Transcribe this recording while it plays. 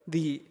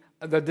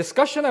The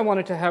discussion I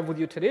wanted to have with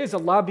you today is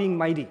Allah being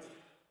mighty.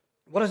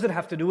 What does it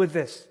have to do with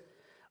this?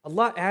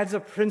 Allah adds a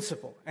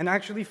principle. And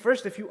actually,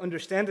 first, if you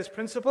understand this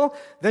principle,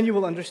 then you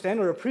will understand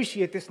or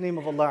appreciate this name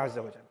of Allah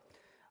Azza wa Jal.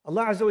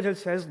 Allah Azza wa Jal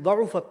says,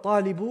 ضَعُفَ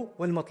الطَّالِبُ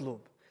وَالْمَطْلُوبُ.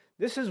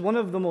 This is one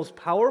of the most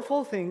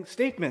powerful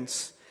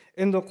statements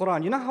in the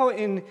Quran. You know how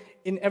in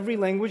every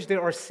language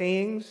there are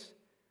sayings,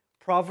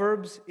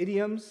 proverbs,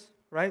 idioms,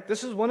 right?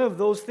 This is one of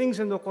those things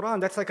in the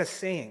Quran that's like a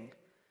saying.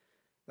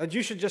 That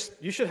you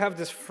should have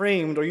this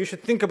framed, or you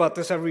should think about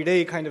this every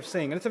day kind of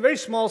saying. And it's a very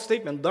small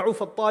statement, ضَعُفَ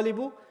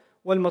الطَّالِبُ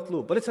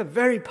وَالْمَطْلُوبُ. But it's a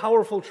very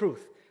powerful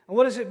truth. And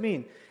what does it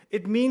mean?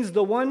 It means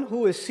the one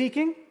who is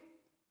seeking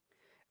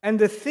and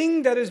the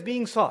thing that is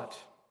being sought.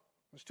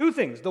 There's two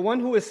things. The one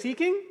who is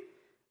seeking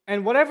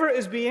and whatever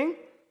is being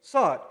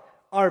sought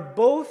are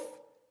both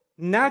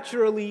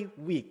naturally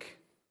weak.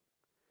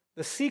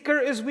 The seeker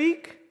is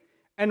weak,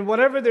 and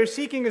whatever they're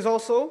seeking is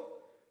also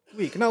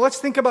weak. Now let's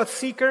think about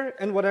seeker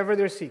and whatever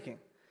they're seeking.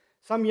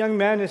 Some young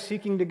man is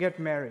seeking to get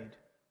married.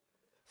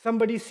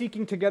 Somebody's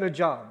seeking to get a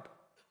job.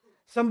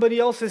 Somebody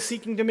else is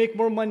seeking to make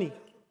more money.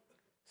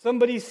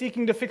 Somebody's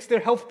seeking to fix their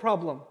health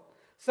problem.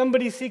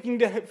 Somebody's seeking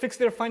to fix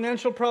their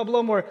financial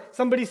problem, or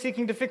somebody's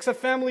seeking to fix a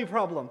family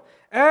problem.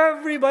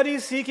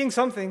 Everybody's seeking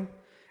something.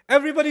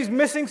 Everybody's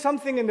missing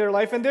something in their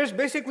life, and there's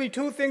basically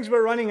two things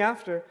we're running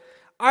after.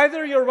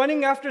 Either you're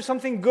running after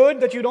something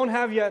good that you don't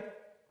have yet.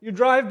 You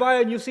drive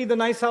by and you see the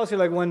nice house, you're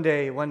like, one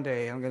day,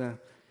 I'm gonna...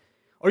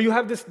 Or you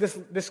have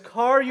this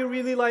car you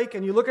really like,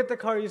 and you look at the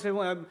car, you say,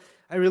 well,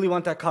 I really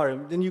want that car.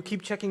 And then you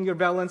keep checking your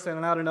balance,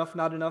 and not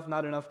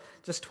enough.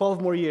 Just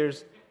 12 more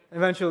years.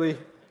 Eventually,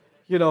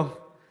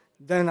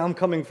 then I'm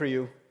coming for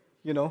you,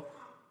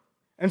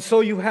 And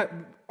so you have,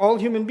 all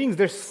human beings,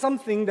 there's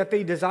something that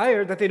they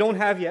desire that they don't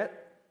have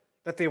yet,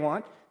 that they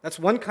want. That's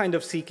one kind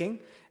of seeking.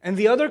 And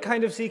the other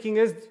kind of seeking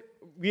is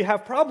we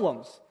have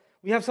problems.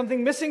 We have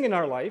something missing in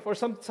our life, or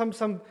some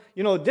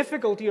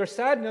difficulty or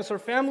sadness or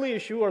family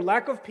issue or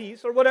lack of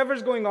peace or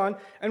whatever's going on,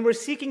 and we're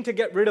seeking to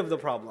get rid of the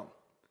problem.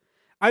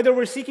 Either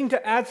we're seeking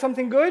to add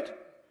something good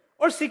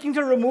or seeking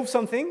to remove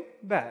something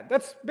bad.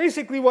 That's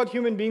basically what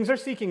human beings are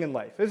seeking in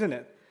life, isn't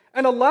it?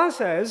 And Allah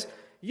says,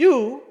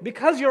 you,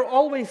 because you're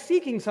always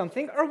seeking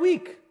something, are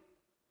weak.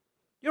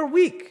 You're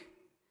weak.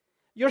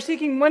 You're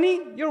seeking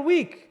money, you're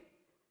weak.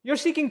 You're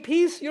seeking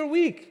peace, you're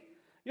weak.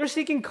 You're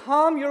seeking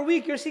calm, you're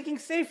weak. You're seeking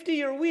safety,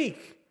 you're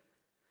weak.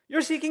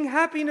 You're seeking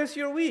happiness,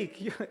 you're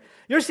weak.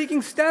 You're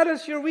seeking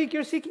status, you're weak.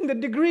 You're seeking the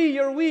degree,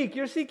 you're weak.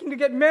 You're seeking to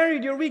get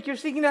married, you're weak. You're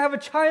seeking to have a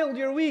child,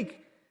 you're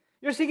weak.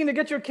 You're seeking to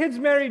get your kids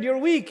married, you're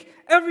weak.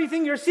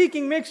 Everything you're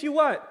seeking makes you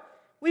what?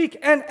 Weak.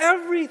 And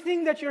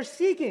everything that you're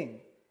seeking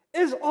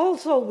is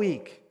also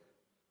weak.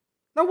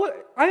 Now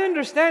what? I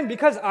understand,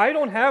 because I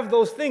don't have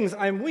those things,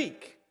 I'm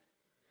weak.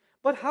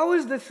 But how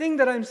is the thing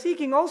that I'm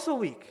seeking also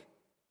weak?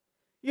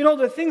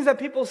 The things that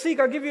people seek,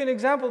 I'll give you an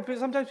example.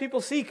 Sometimes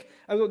people seek,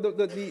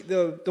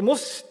 the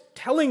most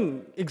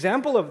telling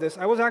example of this,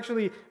 I was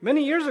actually,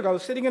 many years ago, I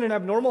was sitting in an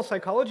abnormal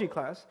psychology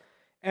class,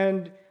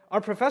 and our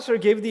professor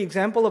gave the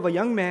example of a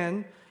young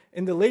man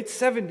in the late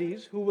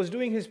 70s who was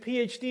doing his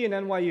PhD in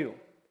NYU,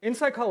 in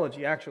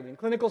psychology actually, in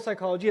clinical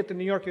psychology at the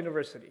New York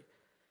University.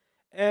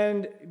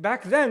 And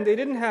back then, they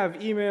didn't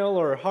have email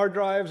or hard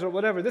drives or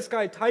whatever. This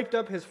guy typed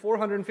up his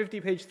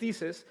 450-page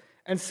thesis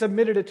and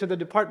submitted it to the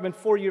department,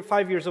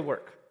 5 years of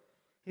work.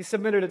 He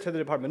submitted it to the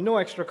department, no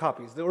extra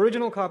copies. The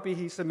original copy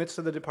he submits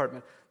to the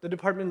department. The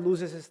department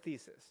loses his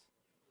thesis.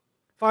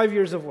 5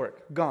 years of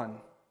work, gone.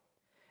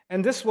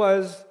 And this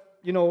was,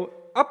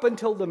 up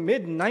until the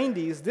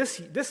mid-90s,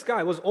 this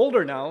guy was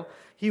older now.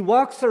 He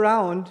walks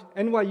around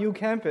NYU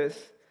campus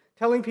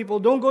telling people,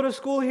 don't go to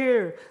school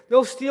here.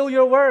 They'll steal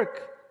your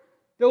work.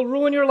 They'll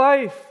ruin your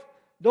life.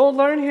 Don't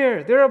learn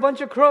here. They're a bunch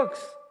of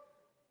crooks.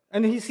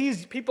 And he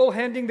sees people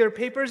handing their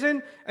papers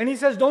in, and he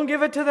says, don't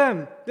give it to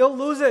them. They'll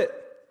lose it.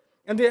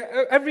 And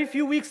every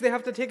few weeks, they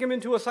have to take him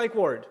into a psych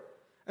ward.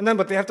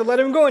 But they have to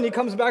let him go, and he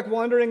comes back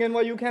wandering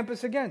NYU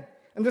campus again.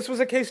 And this was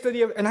a case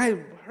study of, and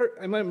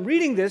I'm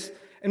reading this,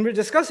 and we're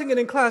discussing it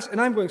in class, and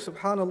I'm going,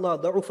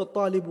 Subhanallah, ضَعُفَ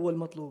الطَّالِبُ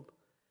وَالْمَطْلُوبُ.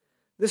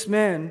 This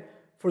man,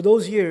 for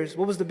those years,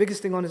 what was the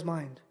biggest thing on his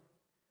mind?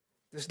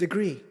 This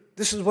degree.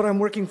 This is what I'm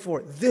working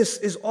for. This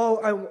is all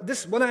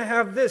when I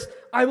have this,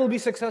 I will be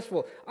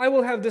successful. I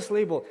will have this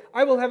label.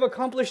 I will have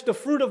accomplished the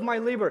fruit of my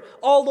labor.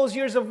 All those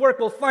years of work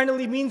will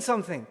finally mean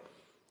something.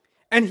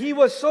 And he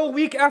was so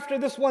weak after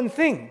this one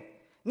thing.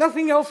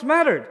 Nothing else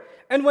mattered.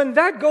 And when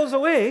that goes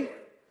away,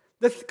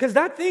 because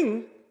that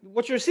thing,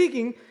 what you're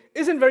seeking,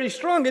 isn't very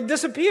strong, it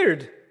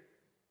disappeared.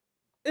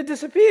 It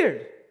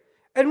disappeared.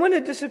 And when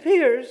it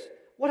disappears,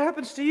 what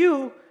happens to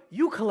you?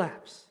 You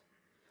collapse.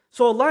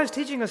 So Allah is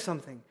teaching us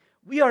something.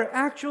 We are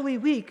actually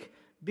weak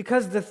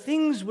because the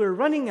things we're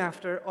running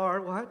after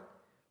are what?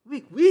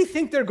 Weak. We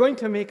think they're going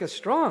to make us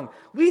strong.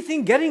 We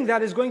think getting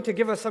that is going to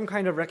give us some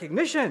kind of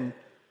recognition,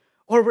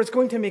 or it's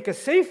going to make us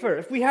safer.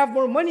 If we have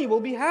more money, we'll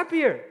be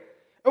happier.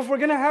 If we're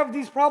going to have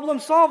these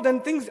problems solved and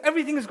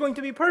everything is going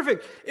to be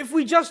perfect. If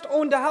we just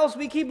owned a house,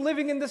 we keep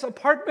living in this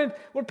apartment,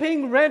 we're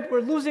paying rent, we're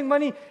losing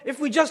money. If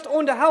we just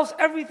owned a house,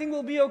 everything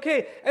will be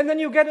okay. And then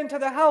you get into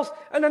the house,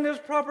 and then there's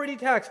property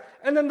tax,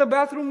 and then the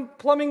bathroom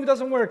plumbing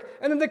doesn't work,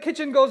 and then the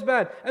kitchen goes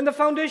bad, and the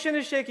foundation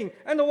is shaking,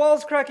 and the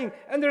wall's cracking,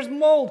 and there's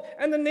mold,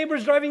 and the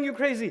neighbor's driving you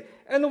crazy,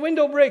 and the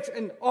window breaks,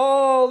 and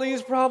all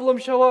these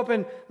problems show up,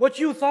 and what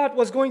you thought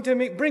was going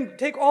to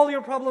take all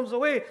your problems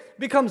away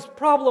becomes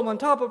problem on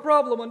top of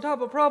problem on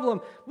top of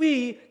problem.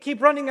 We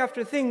keep running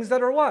after things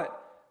that are what?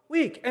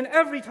 Weak. And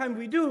every time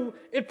we do,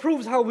 it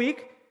proves how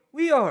weak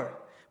we are.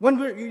 When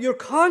you're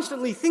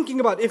constantly thinking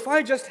about, if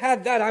I just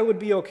had that, I would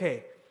be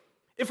okay.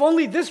 If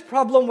only this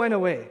problem went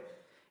away.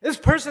 This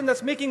person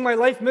that's making my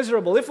life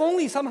miserable, if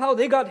only somehow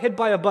they got hit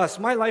by a bus,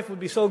 my life would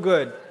be so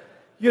good.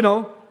 You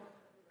know?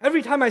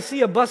 Every time I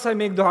see a bus, I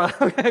make dua.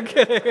 I'm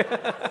kidding.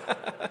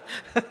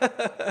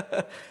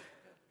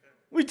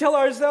 We tell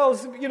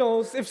ourselves,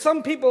 if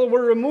some people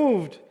were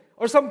removed,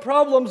 or some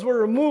problems were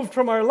removed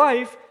from our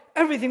life,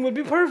 everything would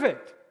be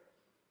perfect.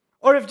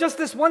 Or if just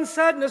this one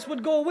sadness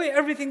would go away,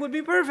 everything would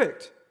be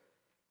perfect.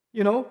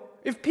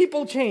 If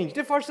people changed,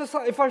 if our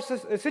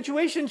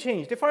situation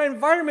changed, if our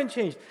environment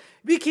changed,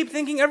 we keep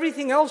thinking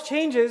everything else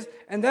changes,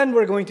 and then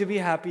we're going to be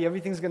happy,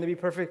 everything's going to be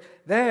perfect.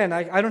 Then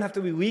I don't have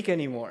to be weak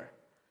anymore.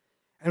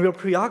 And we're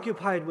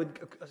preoccupied with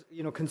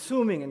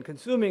consuming and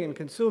consuming and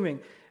consuming.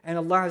 And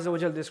Allah Azza wa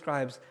Jal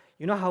describes,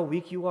 you know how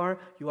weak you are?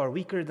 You are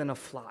weaker than a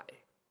fly.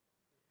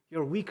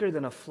 You're weaker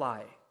than a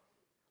fly.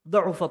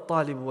 ضَعُفَ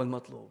الطَّالِبُ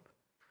وَالْمَطْلُوبُ.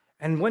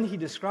 And when He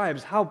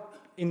describes how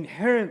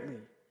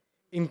inherently,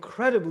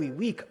 incredibly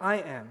weak I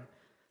am,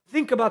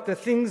 think about the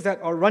things that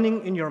are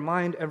running in your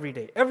mind every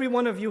day. Every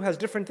one of you has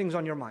different things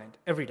on your mind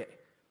every day.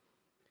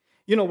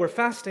 We're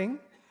fasting,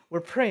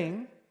 we're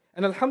praying,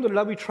 and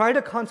alhamdulillah, we try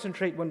to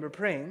concentrate when we're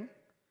praying.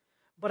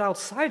 But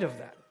outside of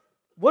that,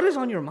 what is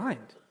on your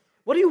mind?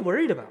 What are you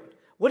worried about?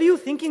 What are you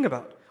thinking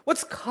about?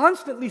 What's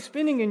constantly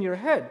spinning in your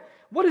head?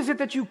 What is it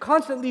that you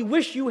constantly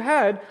wish you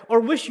had or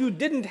wish you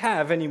didn't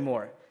have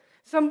anymore?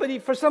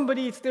 For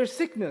somebody, it's their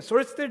sickness, or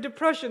it's their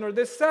depression, or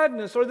this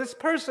sadness, or this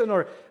person,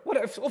 or what?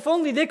 If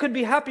only they could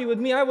be happy with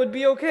me, I would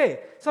be okay.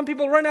 Some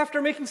people run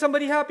after making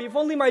somebody happy. If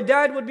only my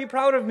dad would be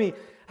proud of me,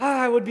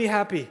 I would be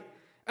happy.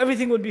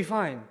 Everything would be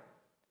fine.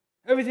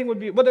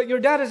 But your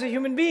dad is a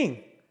human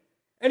being.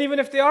 And even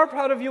if they are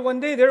proud of you one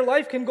day, their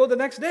life can go the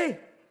next day.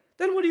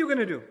 Then what are you going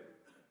to do?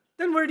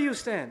 Then where do you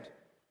stand?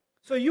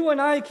 So you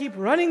and I keep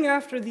running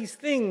after these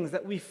things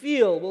that we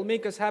feel will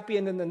make us happy.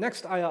 And then the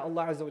next ayah,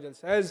 Allah Azza wa Jalla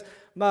says,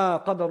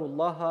 مَا قَدَرُ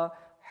اللَّهَ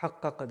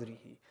حَقَّ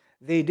قَدْرِهِ.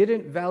 They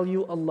didn't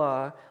value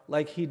Allah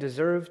like He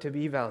deserved to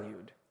be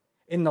valued.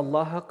 إِنَّ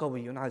اللَّهَ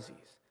قَوِيٌّ عَزِيزٌ.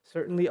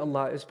 Certainly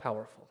Allah is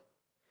powerful.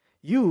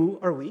 You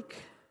are weak.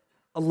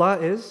 Allah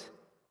is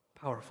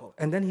powerful.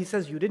 And then He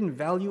says, you didn't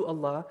value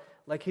Allah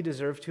like He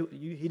deserved to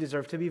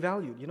be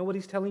valued. You know what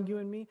He's telling you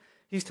and me?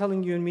 He's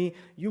telling you and me,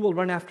 you will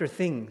run after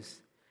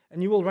things,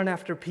 and you will run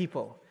after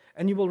people,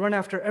 and you will run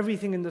after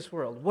everything in this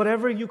world.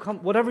 Whatever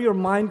your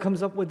mind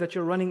comes up with that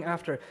you're running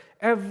after,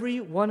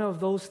 every one of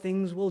those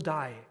things will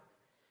die.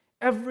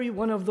 Every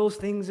one of those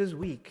things is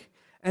weak.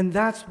 And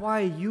that's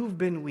why you've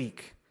been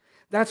weak.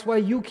 That's why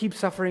you keep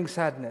suffering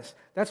sadness.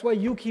 That's why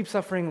you keep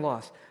suffering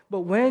loss.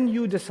 But when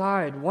you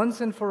decide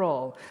once and for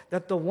all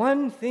that the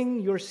one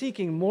thing you're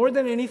seeking more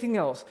than anything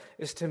else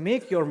is to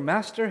make your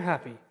master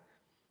happy,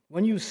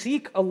 when you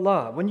seek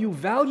Allah, when you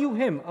value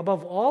Him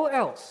above all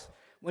else,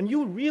 when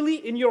you really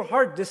in your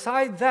heart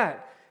decide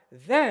that,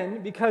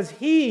 then because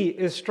He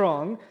is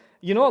strong,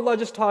 Allah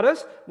just taught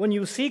us, when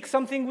you seek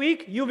something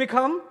weak, you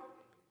become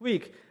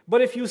weak.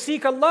 But if you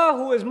seek Allah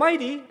who is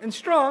mighty and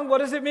strong, what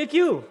does it make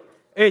you?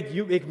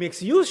 It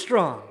makes you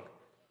strong.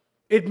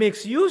 It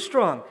makes you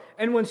strong.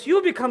 And once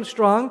you become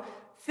strong,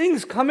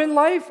 things come in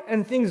life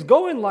and things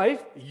go in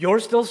life, you're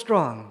still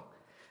strong.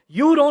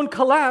 You don't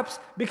collapse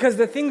because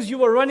the things you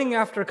were running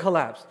after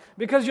collapse.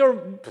 Because you're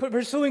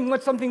pursuing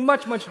something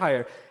much, much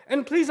higher.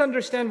 And please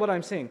understand what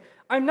I'm saying.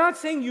 I'm not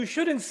saying you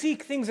shouldn't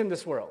seek things in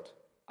this world.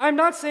 I'm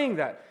not saying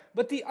that.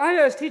 But the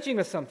ayah is teaching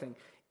us something.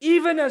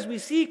 Even as we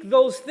seek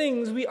those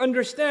things, we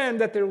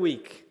understand that they're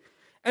weak.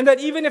 And that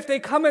even if they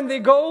come and they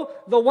go,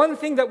 the one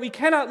thing that we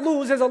cannot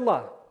lose is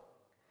Allah.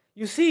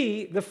 You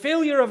see, the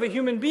failure of a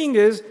human being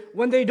is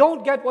when they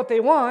don't get what they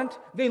want,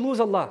 they lose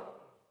Allah.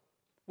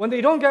 When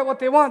they don't get what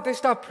they want, they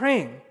stop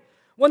praying.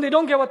 When they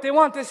don't get what they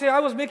want, they say, I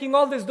was making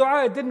all this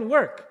dua, it didn't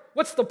work.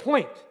 What's the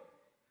point?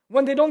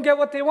 When they don't get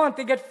what they want,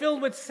 they get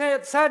filled with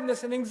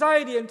sadness and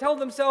anxiety and tell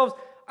themselves,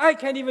 I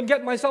can't even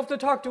get myself to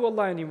talk to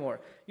Allah anymore.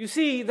 You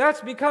see,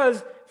 that's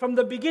because from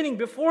the beginning,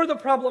 before the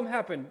problem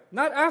happened,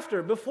 not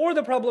after, before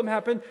the problem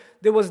happened,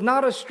 there was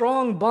not a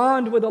strong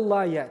bond with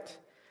Allah yet.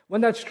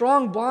 When that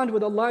strong bond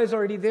with Allah is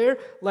already there,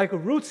 like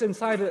roots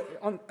inside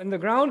in the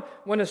ground,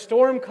 when a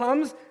storm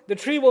comes, the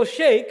tree will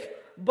shake,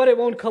 but it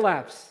won't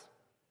collapse.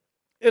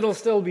 It'll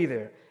still be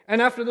there.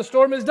 And after the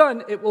storm is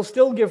done, it will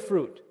still give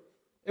fruit.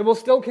 It will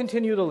still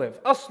continue to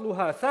live.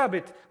 أصلها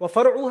ثابت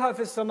وفرعها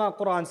في السماء,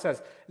 Quran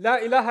says. La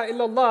ilaha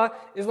illallah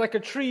is like a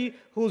tree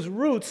whose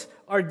roots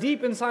are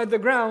deep inside the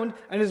ground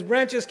and his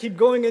branches keep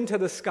going into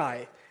the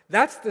sky.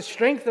 That's the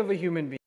strength of a human being.